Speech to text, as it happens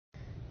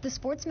The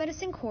sports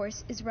medicine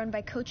course is run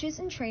by coaches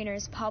and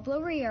trainers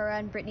Pablo Riera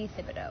and Brittany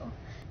Thibodeau.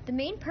 The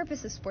main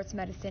purpose of sports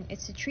medicine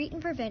is to treat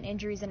and prevent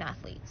injuries in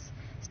athletes.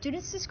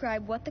 Students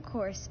describe what the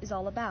course is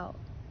all about.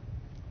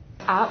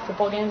 At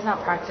football games and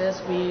at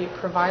practice, we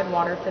provide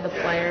water for the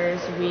players,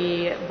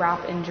 we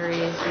wrap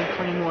injuries, we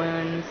clean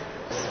wounds.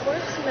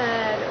 Sports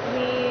med,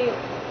 we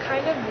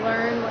kind of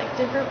learn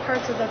different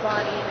parts of the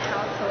body and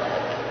how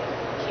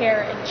to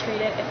care and treat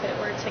it if it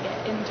were to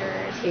get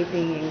injured.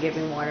 Taping and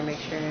giving water, make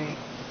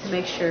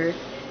sure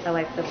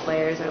that the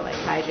players are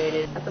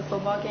hydrated. At the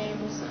football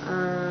games,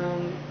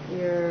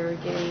 you're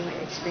getting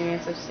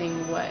experience of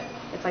seeing what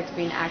it's like to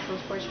be an actual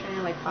sports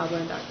trainer, like Pablo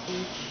and Dr.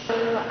 T.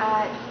 So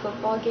at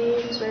football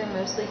games, we're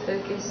mostly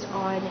focused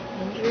on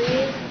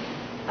injuries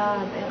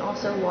and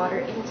also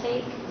water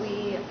intake.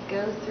 We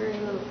go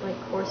through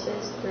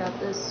courses throughout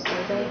the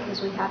school day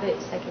because we have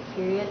it second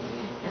period,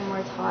 and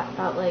we're taught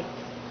about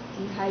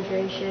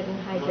dehydration and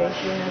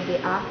hydration of the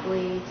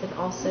athletes, and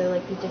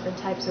also the different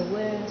types of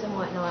wounds and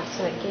whatnot.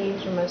 So at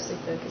games, we're mostly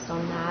focused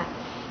on that.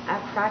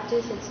 At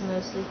practice, it's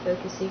mostly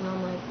focusing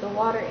on the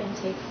water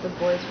intake for the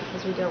boys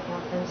because we don't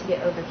want them to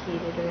get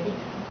overheated or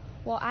anything.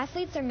 While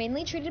athletes are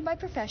mainly treated by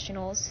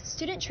professionals,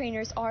 student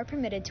trainers are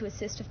permitted to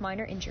assist with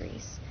minor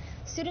injuries.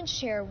 Students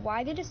share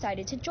why they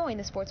decided to join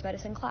the sports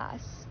medicine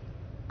class.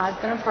 I've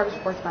been a part of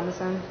sports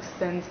medicine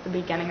since the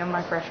beginning of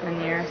my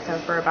freshman year, so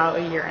for about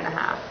a year and a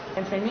half.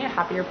 It's made me a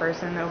happier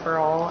person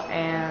overall,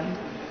 and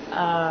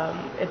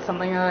it's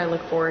something that I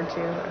look forward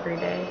to every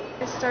day.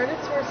 I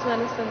started sports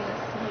medicine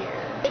this year.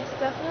 It's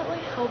definitely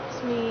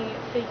helped me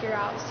figure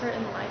out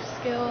certain life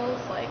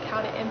skills, like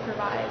how to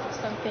improvise if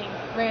something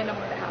random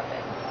were to happen.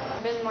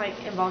 I've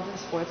been involved in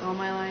sports all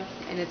my life,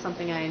 and it's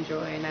something I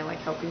enjoy, and I like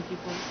helping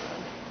people. So.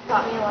 It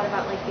taught me a lot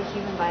about the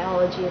human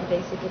biology and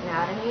basic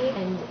anatomy,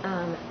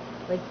 and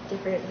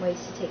different ways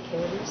to take care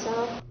of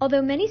yourself.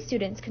 Although many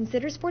students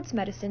consider sports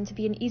medicine to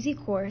be an easy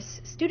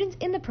course, students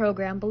in the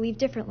program believe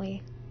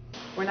differently.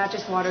 We're not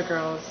just water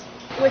girls.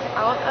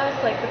 Without us,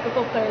 the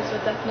football players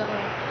would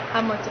definitely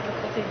have more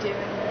difficulty doing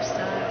their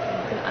stuff,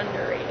 and it's an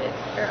underrated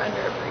or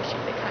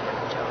underappreciated kind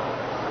of a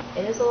job.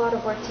 It is a lot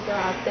of work to go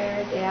out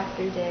there day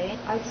after day.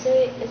 I'd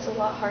say it's a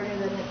lot harder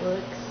than it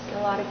looks. A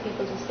lot of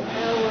people just think,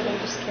 oh, well, they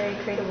just carry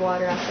creative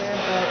water out there,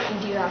 but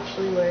you do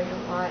actually learn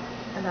a lot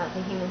about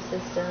the human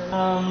system.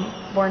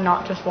 We're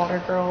not just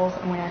water girls,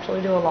 and we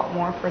actually do a lot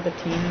more for the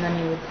team than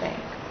you would think.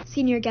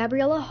 Senior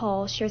Gabriella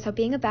Hall shares how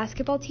being a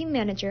basketball team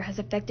manager has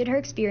affected her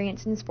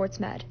experience in sports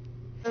med.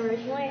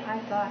 Originally, I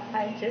thought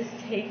I'd just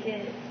take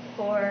it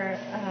for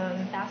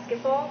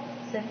basketball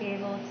to be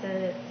able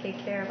to take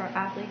care of our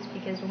athletes,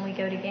 because when we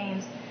go to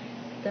games,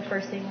 the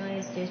first thing we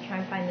always do is try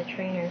and find the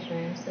trainer's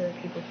room so that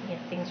people can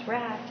get things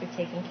wrapped or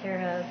taken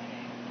care of.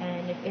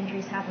 And if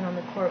injuries happen on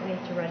the court, we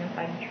have to run and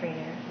find a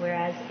trainer.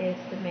 Whereas if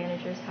the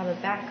managers have a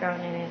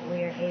background in it,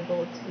 we are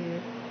able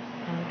to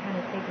kind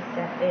of take a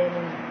step in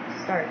and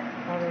start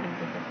already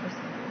different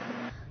procedures.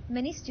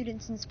 Many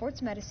students in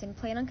sports medicine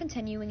plan on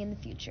continuing in the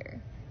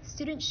future.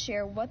 Students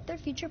share what their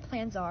future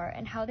plans are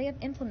and how they have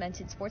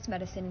implemented sports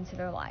medicine into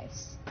their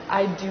lives.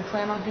 I do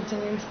plan on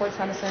continuing sports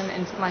medicine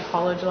into my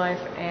college life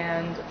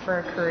and for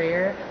a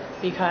career,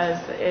 because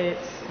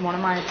it's one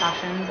of my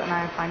passions and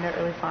I find it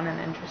really fun and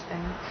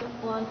interesting.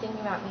 Well, I'm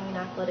thinking about being an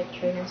athletic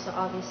trainer, so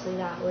obviously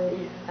that would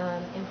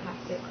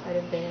impact it quite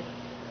a bit.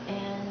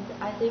 And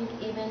I think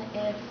even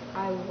if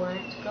I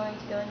weren't going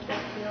to go into a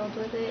field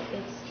with it,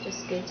 it's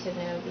just good to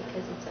know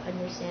because it's an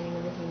understanding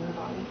of the human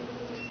body.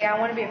 Yeah, I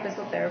want to be a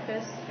physical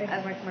therapist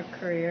as my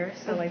career,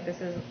 so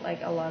this is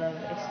a lot of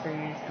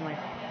experience and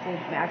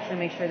to actually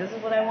make sure this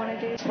is what I want to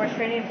do. Sports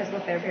training and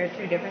physical therapy are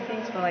two different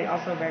things, but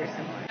also very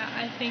similar.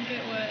 I think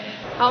it would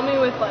help me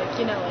with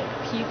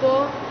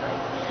people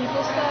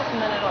stuff,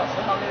 and then it also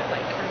helped me with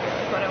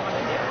career, what I want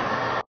to do.